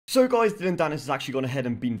So guys, Dillon Danis has actually gone ahead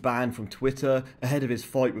and been banned from Twitter ahead of his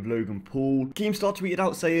fight with Logan Paul. Keemstar tweeted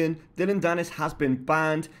out saying, Dillon Danis has been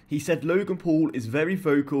banned. He said Logan Paul is very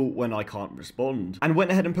vocal when I can't respond. And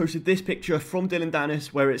went ahead and posted this picture from Dillon Danis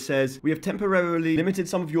where it says, we have temporarily limited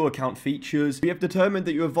some of your account features. We have determined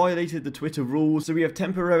that you have violated the Twitter rules, so we have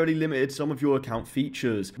temporarily limited some of your account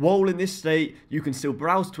features. While in this state, you can still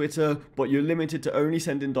browse Twitter, but you're limited to only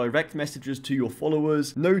sending direct messages to your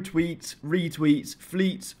followers. No tweets, retweets,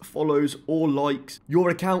 fleets, follows or likes. Your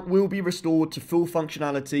account will be restored to full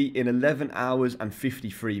functionality in 11 hours and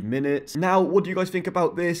 53 minutes. Now, what do you guys think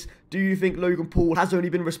about this? Do you think Logan Paul has only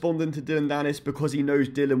been responding to Dillon Danis because he knows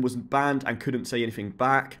Dillon wasn't banned and couldn't say anything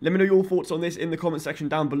back? Let me know your thoughts on this in the comment section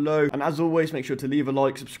down below. And as always, make sure to leave a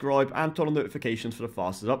like, subscribe, and turn on notifications for the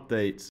fastest updates.